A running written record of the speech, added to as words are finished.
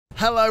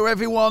Hello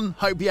everyone,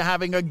 hope you're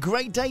having a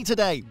great day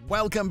today.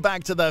 Welcome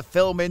back to the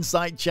Film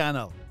Insight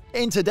channel.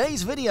 In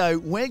today's video,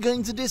 we're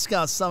going to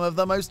discuss some of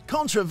the most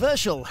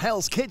controversial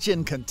Hell's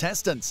Kitchen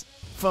contestants.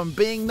 From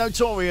being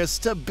notorious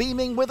to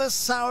beaming with a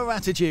sour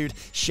attitude,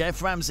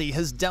 Chef Ramsay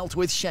has dealt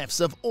with chefs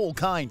of all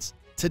kinds.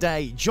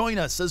 Today, join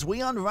us as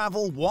we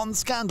unravel one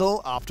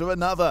scandal after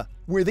another.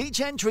 With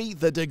each entry,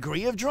 the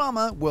degree of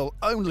drama will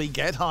only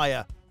get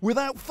higher.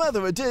 Without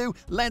further ado,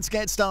 let's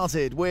get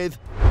started with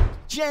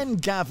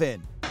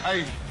Gavin.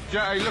 Hey,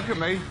 look at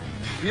me.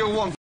 You're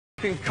one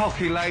f***ing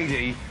cocky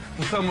lady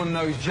and someone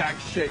knows jack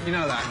shit, you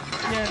know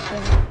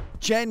that?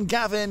 Yeah.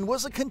 Gavin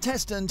was a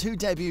contestant who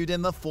debuted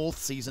in the 4th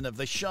season of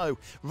the show,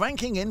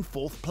 ranking in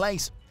 4th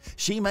place.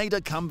 She made a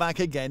comeback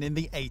again in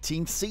the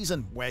 18th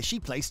season, where she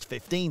placed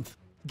 15th.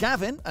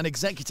 Gavin, an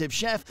executive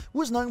chef,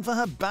 was known for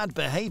her bad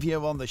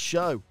behavior on the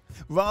show.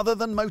 Rather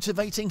than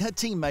motivating her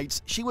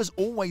teammates, she was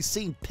always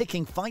seen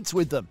picking fights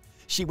with them.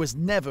 She was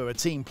never a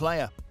team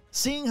player.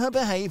 Seeing her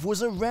behave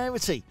was a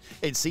rarity.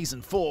 In Season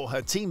 4,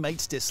 her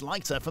teammates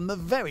disliked her from the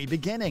very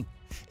beginning.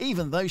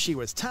 Even though she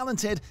was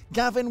talented,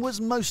 Gavin was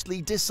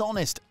mostly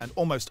dishonest and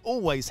almost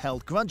always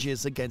held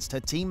grudges against her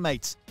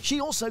teammates. She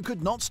also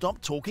could not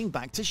stop talking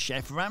back to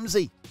Chef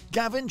Ramsay.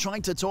 Gavin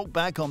tried to talk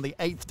back on the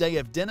 8th day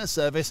of dinner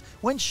service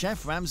when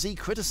Chef Ramsay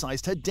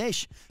criticized her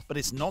dish, but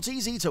it's not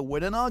easy to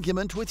win an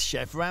argument with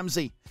Chef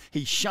Ramsay.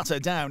 He shut her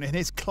down in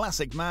his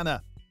classic manner.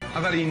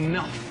 I've had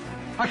enough.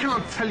 I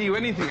can't tell you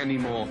anything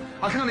anymore.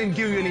 I can't even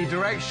give you any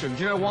direction.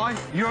 Do you know why?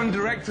 You're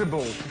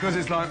undirectable, because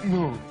it's like,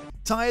 moo.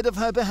 Tired of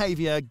her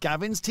behavior,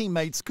 Gavin's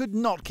teammates could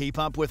not keep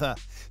up with her.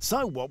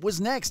 So what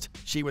was next?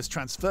 She was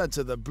transferred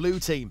to the blue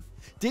team.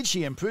 Did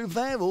she improve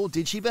there, or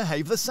did she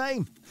behave the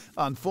same?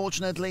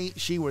 Unfortunately,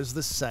 she was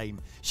the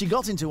same. She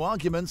got into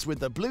arguments with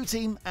the blue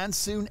team, and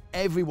soon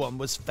everyone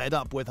was fed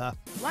up with her.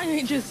 Why don't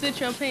you just sit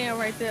your pan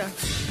right there?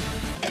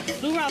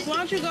 Blue Ross, why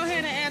don't you go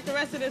ahead and add the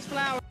rest of this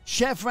flour?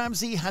 Chef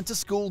Ramsay had to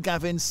school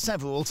Gavin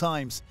several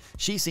times.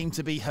 She seemed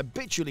to be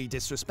habitually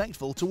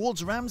disrespectful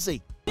towards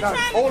Ramsay. No,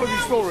 all of you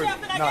stories.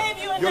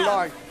 No, you're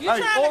lying.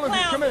 Hey, all of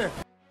you, come here.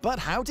 But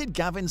how did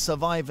Gavin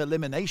survive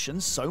elimination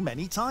so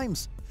many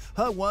times?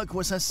 Her work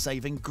was her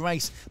saving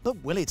grace,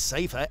 but will it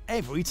save her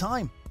every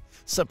time?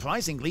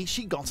 Surprisingly,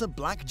 she got a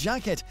black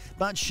jacket,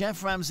 but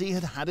Chef Ramsay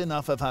had had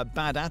enough of her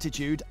bad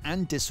attitude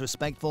and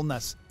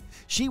disrespectfulness.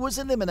 She was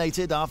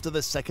eliminated after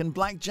the second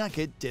black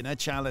jacket dinner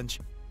challenge.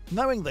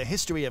 Knowing the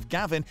history of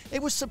Gavin,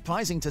 it was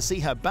surprising to see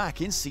her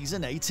back in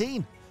Season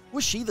 18.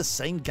 Was she the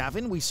same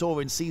Gavin we saw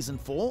in Season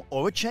 4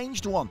 or a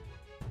changed one?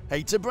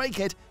 Hate to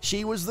break it,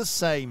 she was the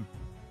same.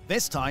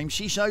 This time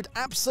she showed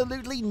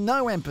absolutely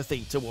no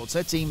empathy towards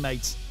her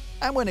teammates.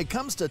 And when it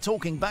comes to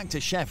talking back to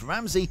Chef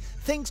Ramsay,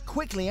 things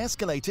quickly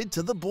escalated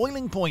to the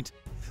boiling point.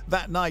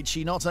 That night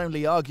she not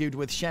only argued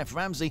with Chef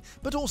Ramsay,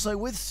 but also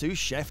with sous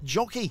chef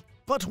Jockey.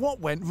 But what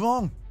went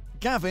wrong?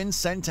 Gavin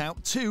sent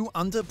out 2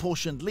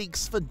 underportioned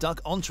leeks for duck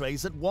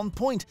entrees at one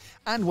point,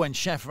 and when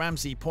Chef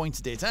Ramsay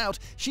pointed it out,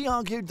 she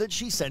argued that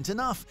she sent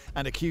enough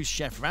and accused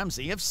Chef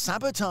Ramsay of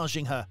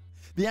sabotaging her.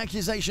 The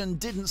accusation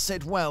didn't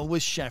sit well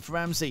with Chef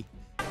Ramsay.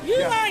 You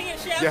lying,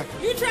 Chef. Yeah.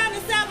 You trying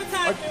to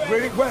sabotage me.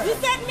 Really? Where? You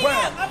set me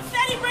up. I'm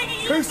steady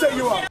bringing you. Who set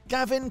you up?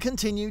 Gavin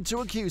continued to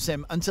accuse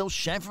him until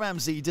Chef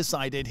Ramsay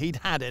decided he'd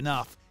had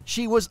enough.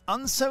 She was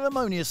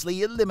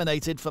unceremoniously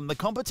eliminated from the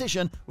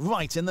competition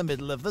right in the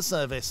middle of the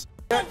service.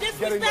 Don't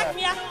disrespect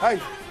me.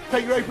 Hey,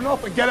 take your apron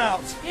off and get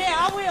out. Yeah,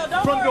 I will.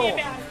 Don't worry about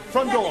it.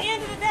 Front door. At the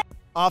end of the day.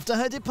 After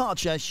her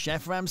departure,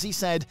 Chef Ramsay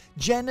said,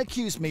 "Jen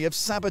accused me of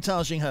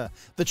sabotaging her.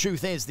 The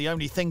truth is, the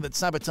only thing that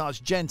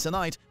sabotaged Jen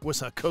tonight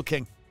was her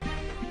cooking."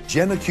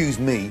 Jen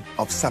accused me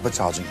of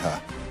sabotaging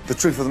her. The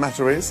truth of the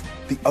matter is,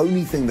 the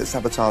only thing that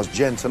sabotaged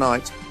Jen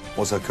tonight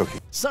was her cooking.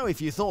 So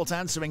if you thought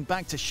answering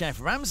back to Chef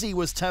Ramsay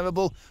was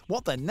terrible,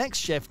 what the next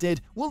chef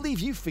did will leave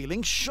you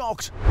feeling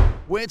shocked.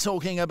 We're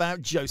talking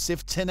about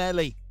Joseph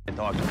Tinnelly.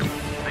 Dog,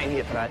 I ain't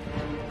here for that.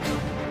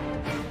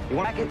 You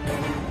want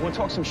to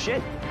talk some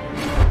shit?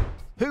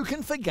 Who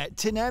can forget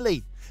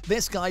Tinnelly?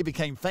 This guy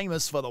became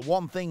famous for the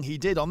one thing he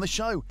did on the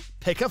show,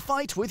 pick a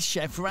fight with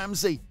Chef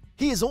Ramsay.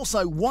 He is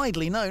also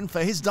widely known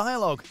for his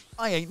dialogue,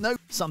 "I ain't no,"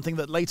 something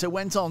that later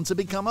went on to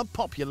become a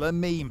popular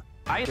meme.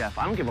 I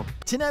don't give a...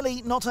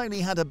 Tinnelly not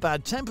only had a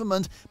bad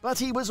temperament, but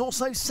he was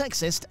also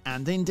sexist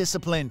and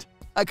indisciplined.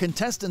 A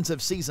contestant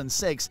of Season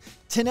 6,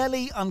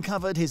 Tinnelly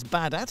uncovered his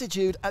bad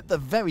attitude at the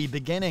very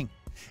beginning.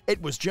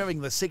 It was during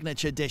the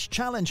Signature Dish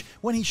Challenge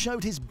when he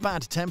showed his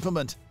bad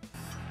temperament.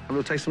 A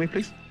little taste of me,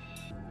 please?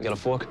 You got a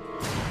fork?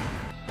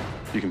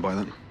 You can buy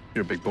that.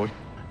 You're a big boy.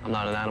 I'm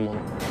not an animal.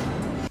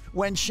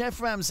 When Chef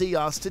Ramsay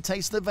asked to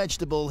taste the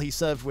vegetable he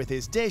served with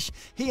his dish,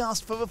 he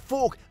asked for a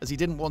fork as he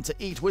didn't want to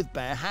eat with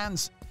bare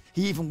hands.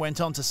 He even went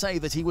on to say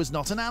that he was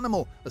not an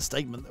animal, a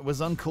statement that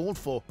was uncalled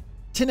for.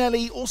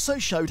 Tinnelly also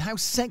showed how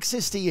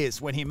sexist he is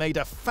when he made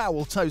a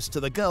foul toast to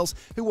the girls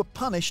who were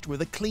punished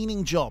with a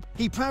cleaning job.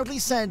 He proudly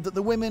said that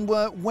the women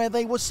were where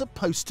they were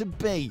supposed to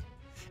be.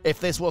 If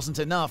this wasn't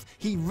enough,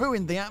 he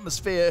ruined the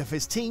atmosphere of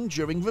his team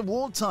during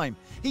reward time.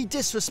 He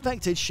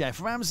disrespected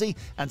Chef Ramsay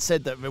and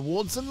said that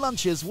rewards and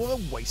lunches were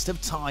a waste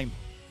of time.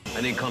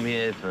 I didn't come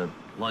here for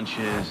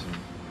lunches and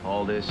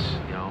all this,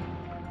 you know.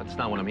 That's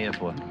not what I'm here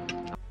for.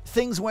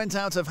 Things went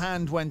out of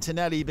hand when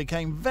Tinnelly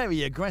became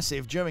very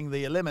aggressive during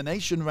the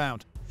elimination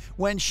round.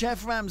 When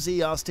Chef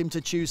Ramsay asked him to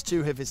choose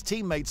two of his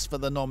teammates for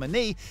the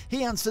nominee,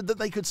 he answered that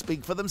they could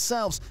speak for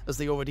themselves, as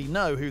they already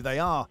know who they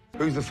are.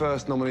 Who's the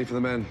first nominee for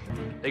the men?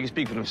 They can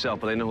speak for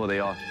themselves, but they know who they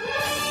are.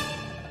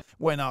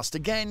 When asked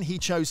again, he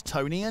chose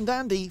Tony and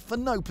Andy for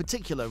no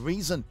particular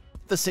reason.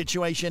 The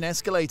situation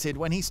escalated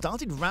when he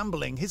started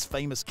rambling his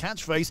famous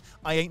catchphrase,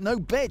 "I ain't no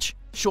bitch."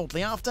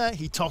 Shortly after,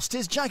 he tossed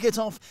his jacket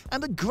off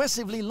and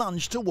aggressively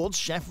lunged towards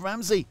Chef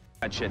Ramsay.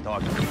 That shit,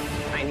 dog.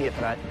 I ain't here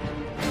for that.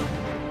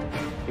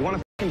 You want a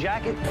f***ing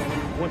jacket?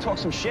 You want to talk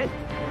some shit?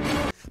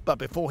 But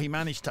before he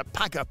managed to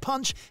pack a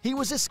punch, he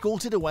was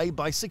escorted away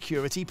by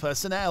security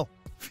personnel.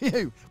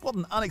 Phew, what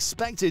an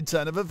unexpected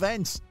turn of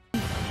events.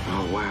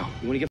 Oh, wow.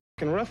 You want to get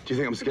f***ing rough? Do you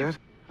think I'm scared?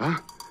 Huh?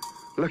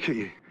 Look at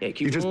you. Yeah,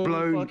 keep you just all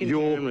blown fucking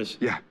your... cameras.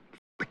 Yeah,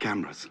 the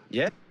cameras.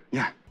 Yeah?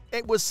 Yeah.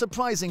 It was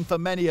surprising for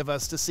many of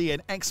us to see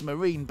an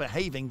ex-Marine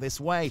behaving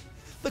this way.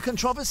 The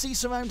controversy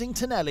surrounding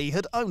Tinnelly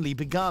had only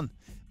begun.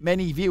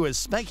 Many viewers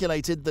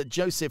speculated that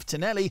Joseph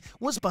Tinnelly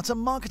was but a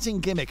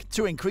marketing gimmick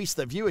to increase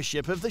the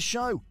viewership of the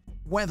show.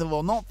 Whether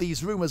or not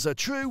these rumours are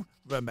true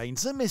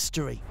remains a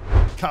mystery.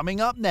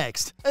 Coming up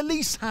next,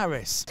 Elise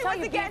Harris. It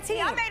was against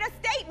me. I made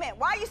a statement.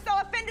 Why are you so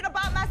offended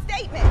about my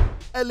statement?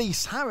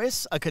 Elise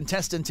Harris, a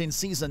contestant in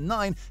Season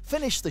 9,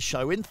 finished the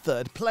show in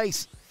 3rd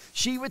place.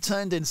 She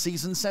returned in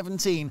Season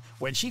 17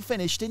 when she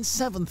finished in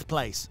 7th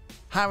place.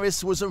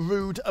 Harris was a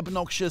rude,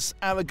 obnoxious,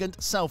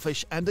 arrogant,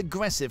 selfish and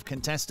aggressive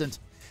contestant.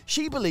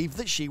 She believed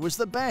that she was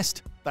the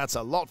best. That's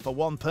a lot for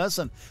one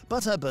person,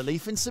 but her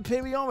belief in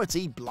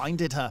superiority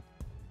blinded her.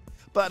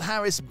 But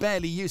Harris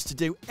barely used to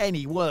do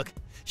any work.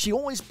 She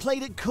always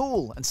played it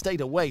cool and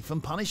stayed away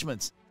from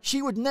punishments.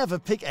 She would never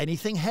pick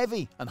anything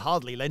heavy and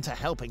hardly lent a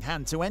helping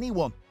hand to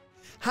anyone.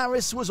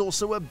 Harris was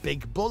also a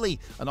big bully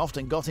and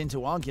often got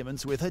into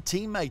arguments with her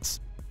teammates.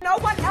 No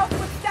one else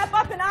would step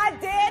up and I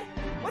did.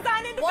 Was I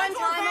an individual? One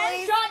time,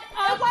 then? shut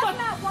up. It was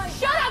not one.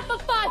 Shut up for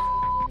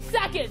 5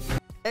 seconds.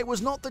 It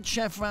was not that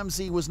Chef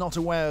Ramsay was not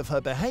aware of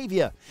her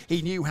behaviour.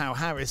 He knew how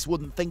Harris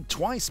wouldn't think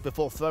twice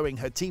before throwing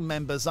her team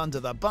members under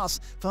the bus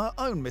for her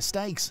own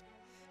mistakes.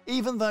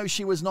 Even though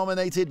she was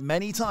nominated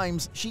many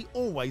times, she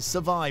always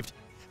survived.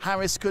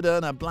 Harris could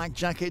earn a black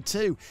jacket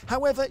too,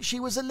 however she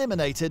was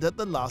eliminated at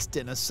the last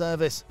dinner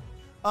service.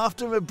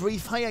 After a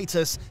brief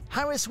hiatus,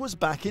 Harris was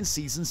back in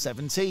Season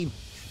 17.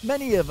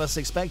 Many of us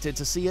expected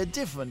to see a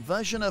different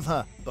version of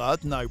her,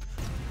 but nope.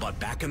 But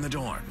back in the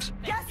dorms.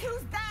 Guess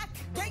who's back?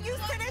 Get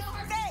used to this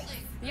face.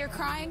 Your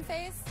crying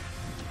face?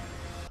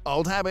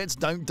 Old habits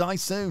don't die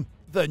soon.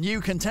 The new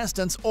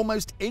contestants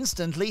almost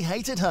instantly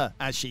hated her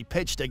as she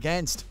pitched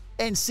against.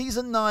 In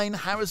Season 9,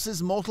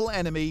 Harris's mortal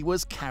enemy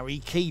was Carrie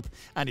Keep,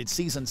 and in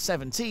Season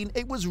 17,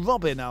 it was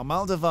Robin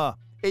Almaldovar.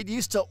 It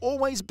used to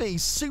always be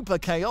super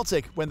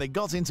chaotic when they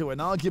got into an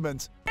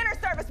argument. Dinner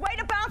service, way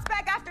to bounce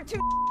back after 2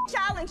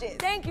 challenges.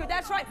 Thank you,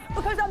 that's right,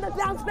 because I'm the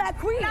bounce back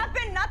queen. I've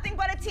been nothing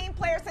but a team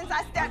player since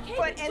I stepped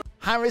foot in.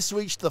 Harris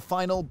reached the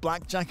final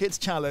Black Jackets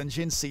challenge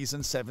in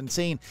Season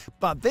 17,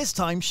 but this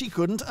time she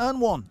couldn't earn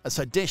one as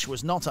her dish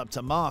was not up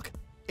to mark.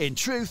 In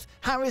truth,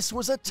 Harris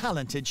was a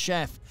talented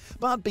chef,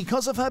 but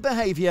because of her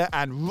behaviour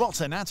and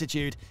rotten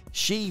attitude,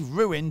 she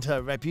ruined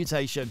her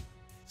reputation.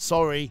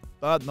 Sorry,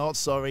 but not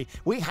sorry.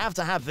 We have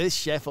to have this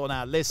chef on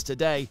our list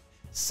today.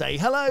 Say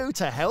hello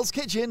to Hell's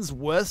Kitchen's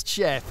worst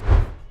chef,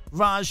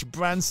 Raj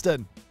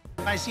Brandston.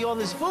 I see all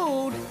this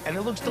food, and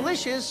it looks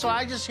delicious, so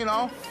I just,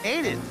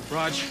 ate it.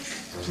 Raj,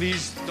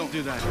 please don't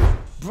do that.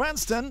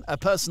 Brandston, a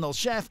personal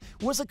chef,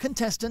 was a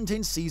contestant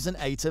in Season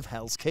 8 of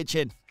Hell's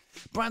Kitchen.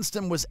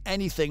 Brandston was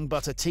anything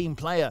but a team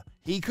player.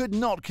 He could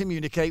not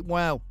communicate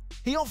well.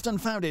 He often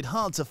found it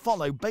hard to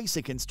follow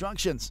basic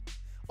instructions.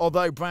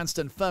 Although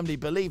Brandston firmly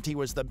believed he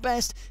was the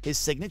best, his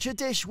signature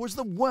dish was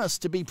the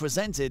worst to be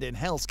presented in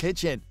Hell's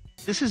Kitchen.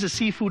 This is a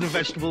seafood and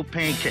vegetable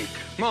pancake.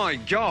 My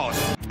God.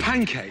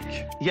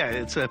 Pancake? Yeah,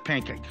 it's a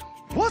pancake.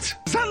 What?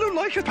 Does that look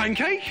like a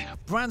pancake?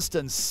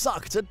 Brandston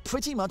sucked at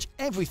pretty much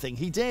everything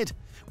he did.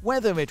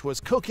 Whether it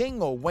was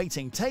cooking or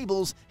waiting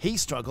tables, he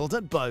struggled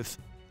at both.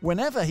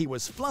 Whenever he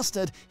was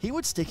flustered, he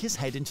would stick his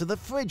head into the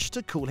fridge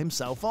to cool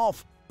himself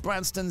off.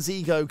 Brandston's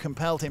ego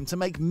compelled him to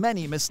make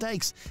many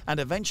mistakes, and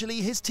eventually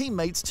his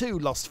teammates too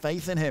lost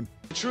faith in him.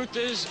 The truth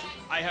is,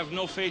 I have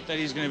no faith that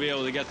he's going to be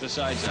able to get the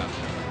sides out.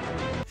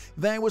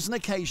 There was an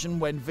occasion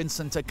when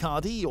Vincent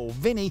Accardi, or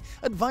Vinny,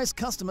 advised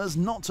customers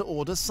not to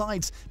order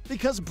sides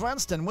because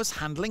Brandston was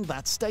handling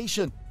that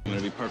station. I'm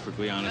going to be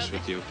perfectly honest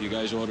with you. If you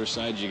guys order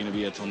sides, you're going to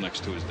be here till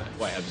next Tuesday.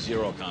 I have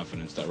zero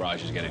confidence that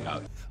Raj is getting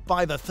out.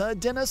 By the 3rd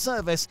dinner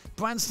service,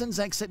 Brandston's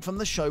exit from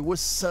the show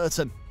was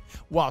certain.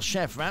 While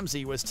Chef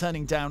Ramsay was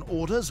turning down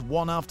orders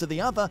one after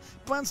the other,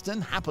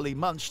 Brandston happily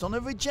munched on a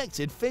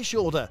rejected fish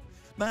order.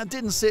 That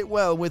didn't sit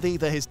well with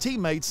either his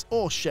teammates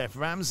or Chef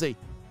Ramsay.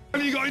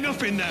 Have you got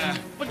enough in there?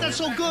 But that's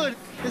so good.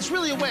 It's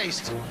really a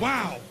waste.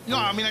 Wow. No,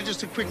 I mean, I just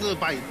took a quick little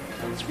bite.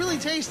 It's really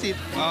tasty.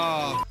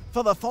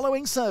 For the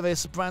following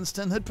service,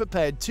 Brandston had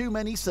prepared too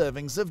many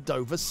servings of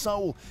Dover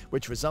sole,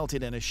 which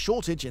resulted in a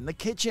shortage in the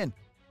kitchen.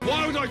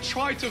 Why would I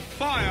try to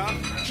fire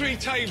 3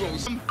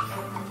 tables?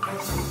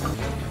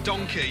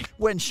 Donkey.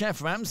 When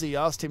Chef Ramsay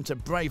asked him to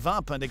brave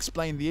up and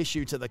explain the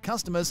issue to the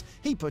customers,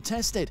 he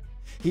protested.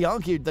 He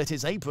argued that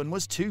his apron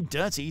was too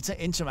dirty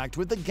to interact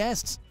with the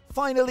guests.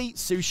 Finally,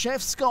 sous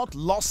chef Scott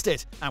lost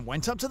it and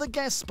went up to the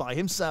guests by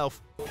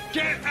himself.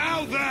 Get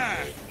out there!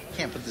 I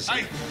can't put this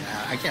in.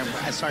 I can't.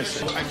 Sorry,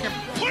 sir. I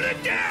can't. Put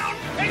it down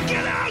and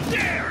get out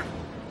there!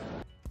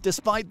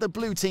 Despite the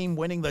blue team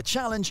winning the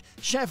challenge,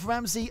 Chef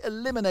Ramsay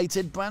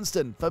eliminated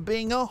Brandston for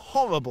being a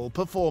horrible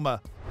performer.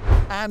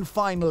 And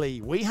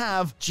finally, we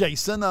have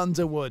Jason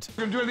Underwood.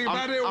 You gonna do anything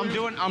about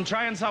it? I'm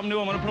trying something new.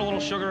 I'm gonna put a little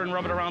sugar and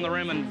rub it around the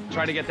rim and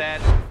try to get that.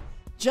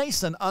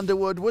 Jason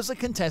Underwood was a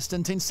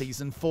contestant in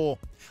season 4.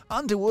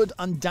 Underwood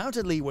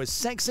undoubtedly was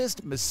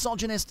sexist,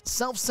 misogynist,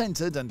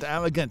 self-centered and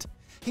arrogant.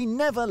 He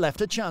never left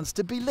a chance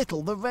to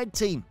belittle the red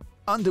team.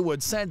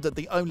 Underwood said that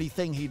the only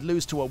thing he'd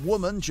lose to a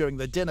woman during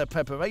the dinner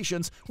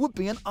preparations would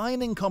be an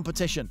ironing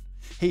competition.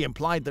 He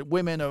implied that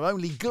women are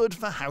only good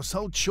for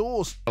household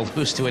chores. I'll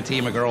lose to a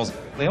team of girls.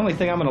 The only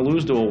thing I'm going to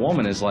lose to a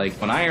woman is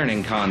like an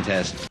ironing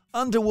contest.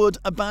 Underwood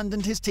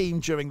abandoned his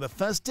team during the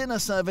first dinner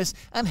service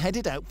and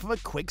headed out for a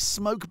quick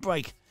smoke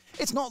break.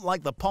 It's not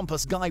like the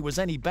pompous guy was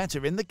any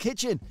better in the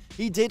kitchen.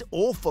 He did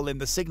awful in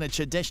the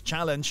signature dish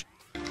challenge.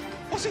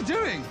 What's he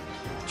doing?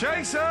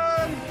 Jason!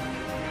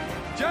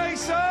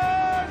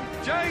 Jason!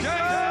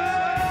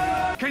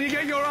 Jason! Can you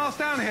get your ass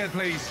down here,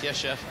 please? Yes,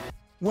 chef.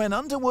 When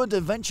Underwood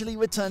eventually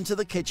returned to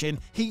the kitchen,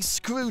 he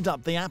screwed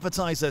up the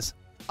appetizers.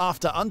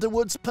 After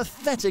Underwood's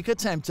pathetic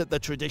attempt at the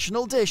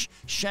traditional dish,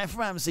 Chef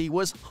Ramsay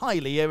was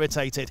highly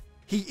irritated.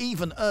 He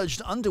even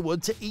urged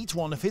Underwood to eat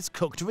one of his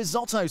cooked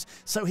risottos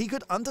so he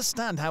could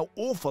understand how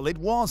awful it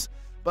was.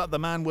 But the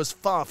man was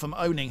far from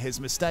owning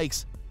his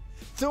mistakes.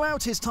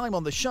 Throughout his time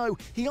on the show,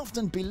 he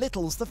often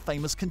belittles the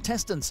famous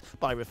contestants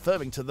by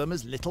referring to them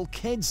as little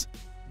kids.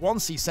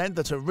 Once he said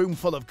that a room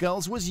full of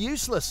girls was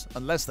useless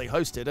unless they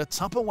hosted a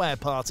Tupperware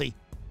party.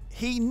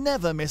 He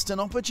never missed an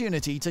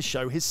opportunity to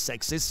show his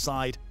sexist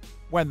side.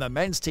 When the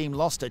men's team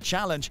lost a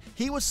challenge,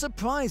 he was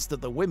surprised that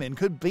the women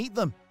could beat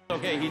them.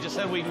 Okay, he just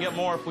said we can get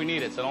more if we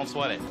need it, so don't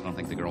sweat it. I don't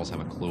think the girls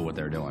have a clue what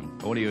they're doing.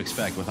 But what do you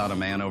expect without a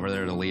man over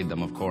there to lead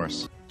them, of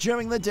course?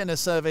 During the dinner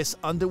service,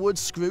 Underwood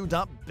screwed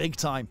up big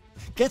time.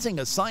 Getting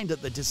assigned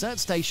at the dessert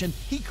station,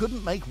 he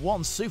couldn't make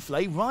one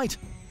souffle right.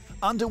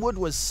 Underwood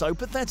was so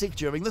pathetic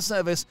during the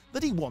service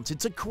that he wanted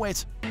to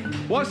quit.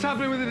 What's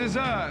happening with the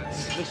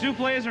desserts? The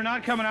soufflés are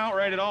not coming out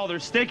right at all. They're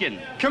sticking.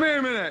 Come here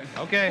a minute.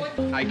 Okay.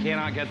 I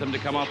cannot get them to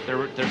come up.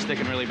 They're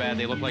sticking really bad.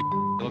 They look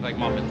like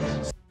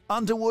muffins.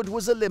 Underwood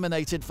was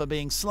eliminated for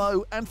being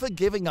slow and for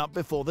giving up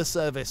before the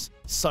service.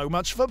 So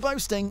much for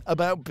boasting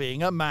about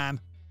being a man.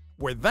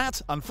 With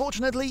that,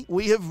 unfortunately,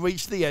 we have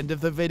reached the end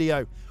of the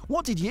video.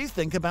 What did you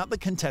think about the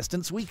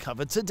contestants we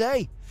covered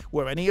today?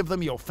 Were any of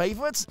them your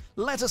favorites?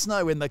 Let us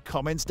know in the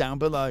comments down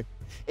below.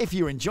 If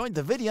you enjoyed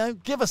the video,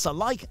 give us a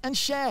like and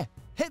share.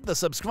 Hit the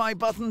subscribe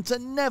button to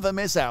never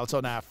miss out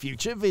on our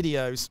future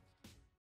videos.